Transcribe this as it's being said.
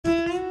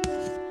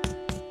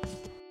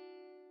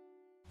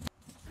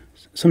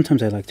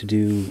Sometimes I like to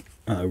do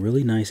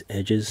really nice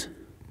edges,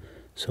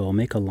 so I'll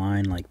make a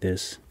line like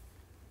this,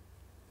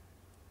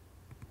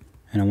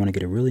 and I want to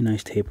get a really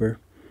nice taper.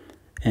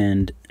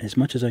 And as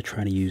much as I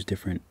try to use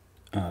different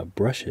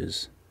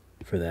brushes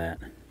for that,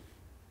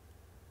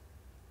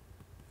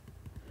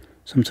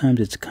 sometimes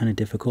it's kind of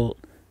difficult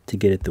to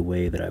get it the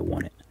way that I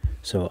want it.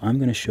 So I'm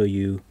going to show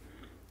you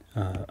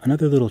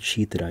another little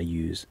cheat that I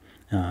use,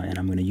 and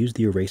I'm going to use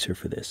the eraser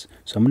for this.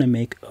 So I'm going to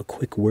make a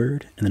quick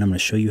word, and then I'm going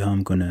to show you how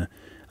I'm going to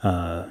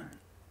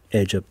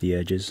edge up the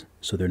edges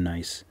so they're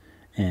nice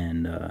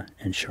and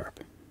sharp.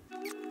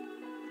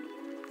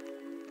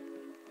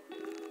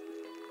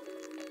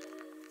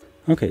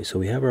 Okay, so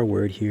we have our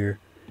word here.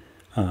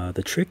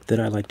 The trick that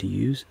I like to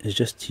use is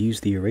just to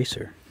use the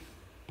eraser.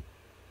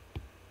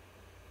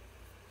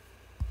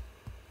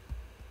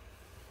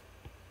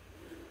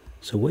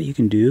 So what you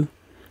can do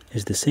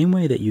is the same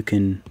way that you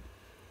can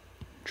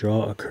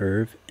draw a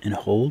curve and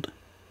hold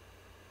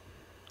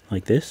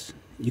like this,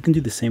 you can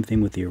do the same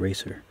thing with the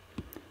eraser.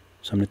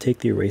 So I'm going to take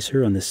the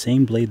eraser on the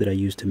same blade that I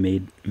used to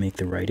make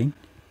the writing,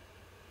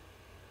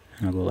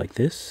 and I'll go like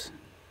this,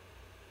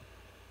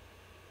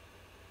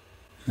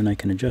 and I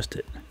can adjust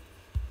it.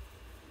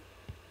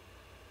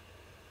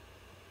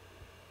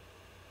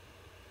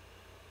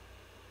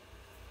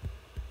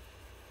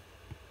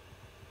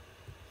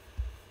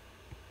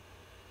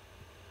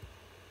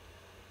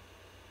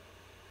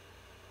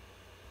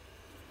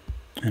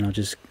 And I'll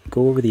just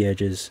go over the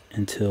edges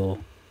until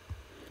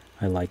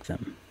I like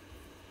them.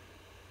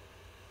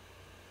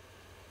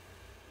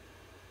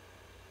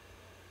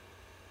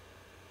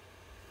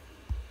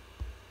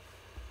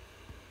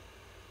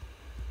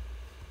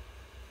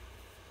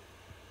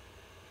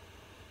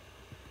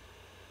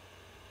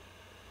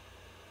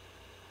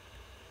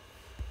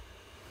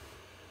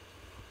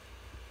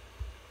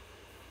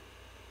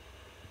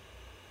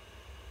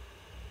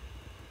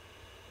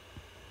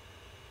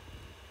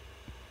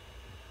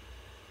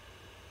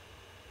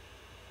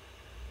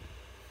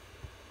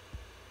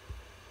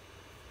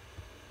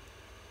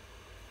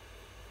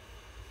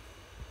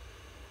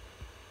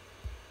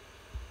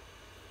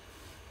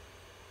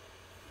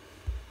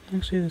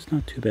 Actually, that's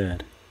not too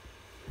bad.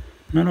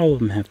 Not all of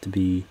them have to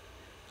be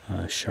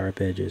sharp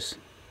edges.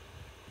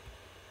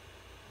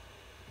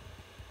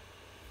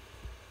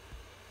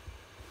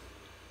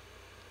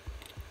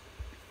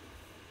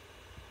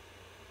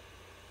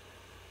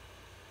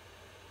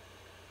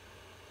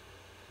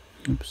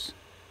 Oops.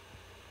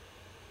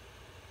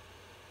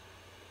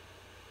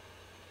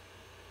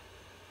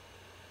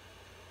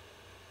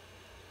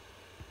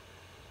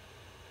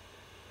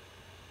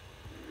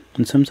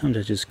 And sometimes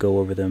I just go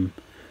over them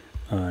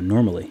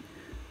normally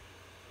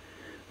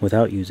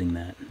without using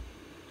that.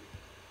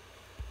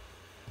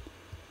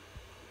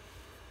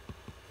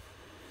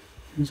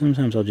 And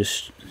sometimes I'll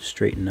just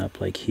straighten up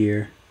like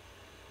here.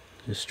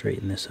 Just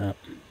straighten this up.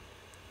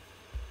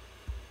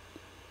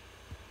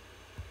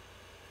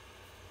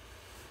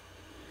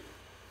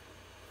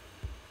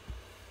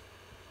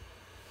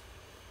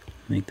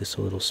 Make this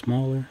a little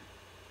smaller.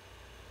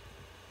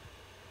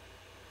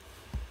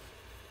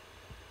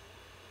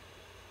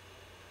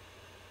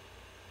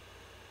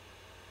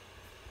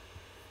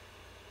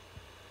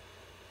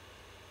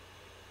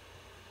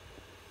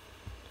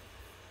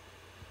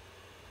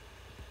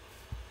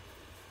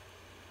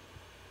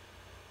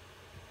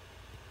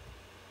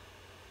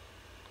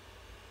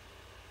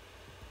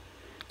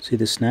 See,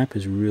 the snap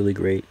is really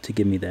great to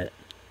give me that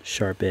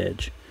sharp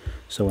edge.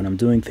 So when I'm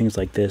doing things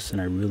like this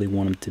and I really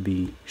want them to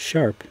be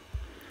sharp,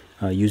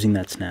 using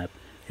that snap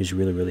is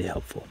really, really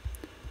helpful.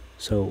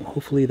 So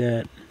hopefully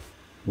that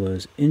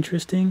was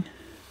interesting.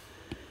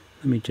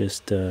 Let me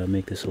just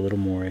make this a little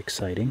more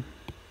exciting.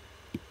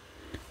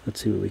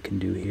 Let's see what we can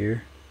do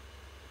here.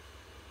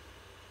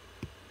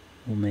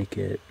 We'll make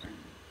it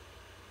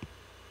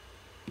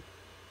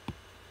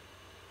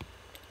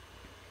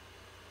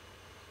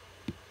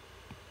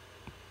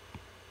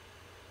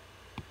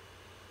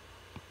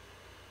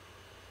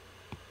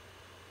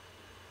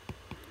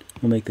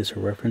this a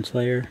reference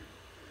layer,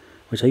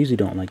 which I usually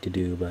don't like to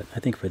do, but I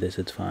think for this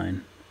it's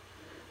fine.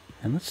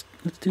 And let's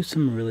do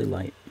some really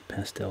light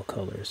pastel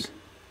colors.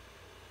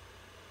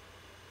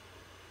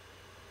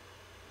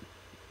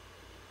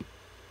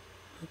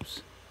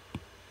 Oops.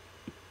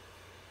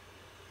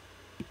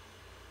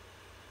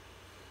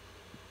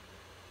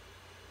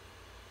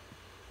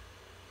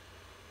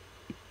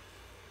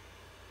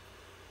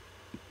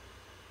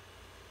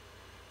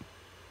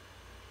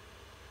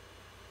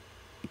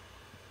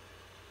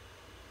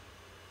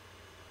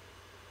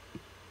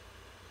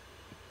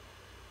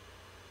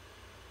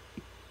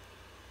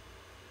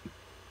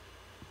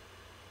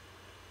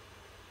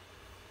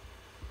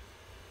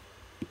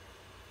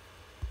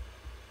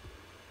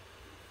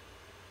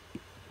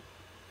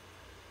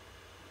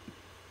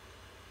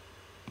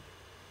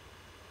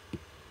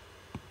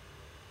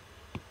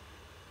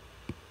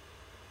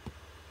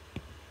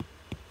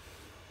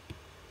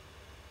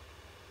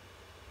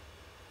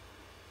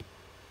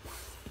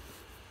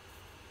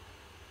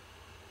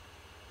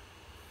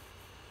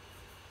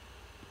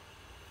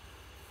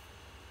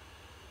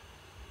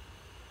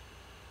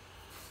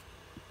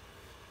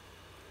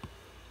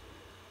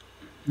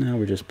 Now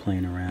we're just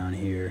playing around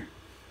here,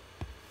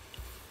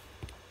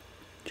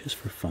 just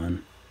for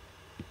fun.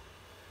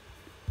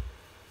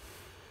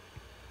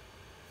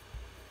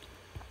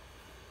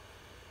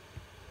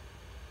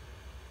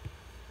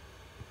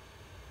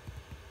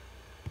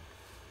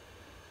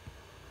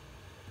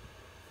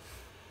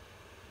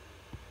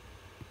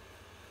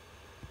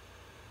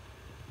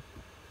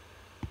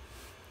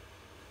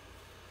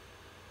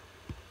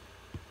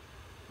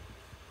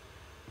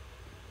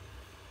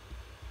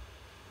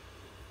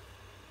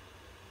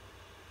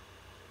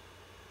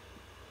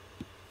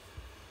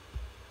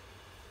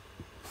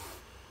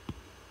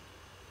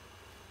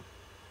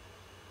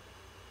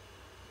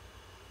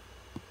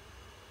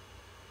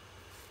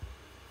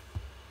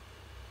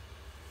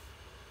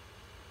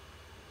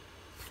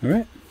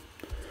 Alright,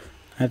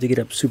 I have to get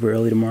up super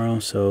early tomorrow,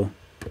 so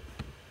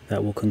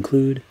that will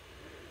conclude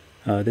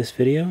this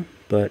video,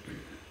 but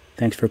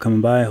thanks for coming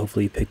by.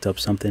 Hopefully you picked up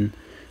something.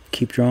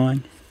 Keep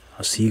drawing.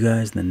 I'll see you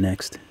guys in the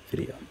next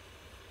video.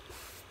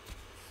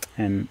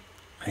 And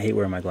I hate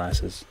wearing my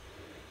glasses.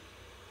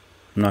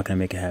 I'm not going to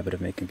make a habit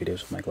of making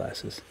videos with my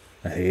glasses.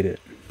 I hate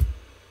it.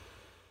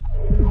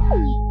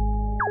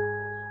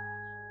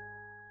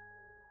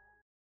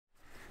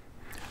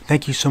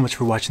 Thank you so much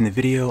for watching the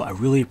video. I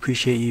really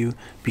appreciate you.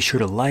 Be sure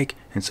to like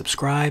and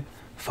subscribe.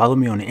 Follow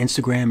me on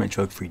Instagram at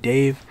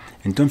DrugFreeDave.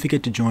 And don't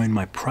forget to join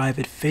my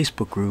private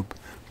Facebook group,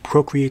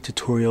 Procreate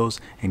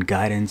Tutorials and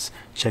Guidance.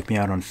 Check me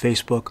out on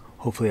Facebook.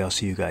 Hopefully I'll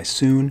see you guys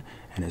soon.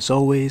 And as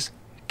always,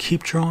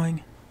 keep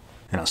drawing,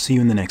 and I'll see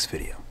you in the next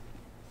video.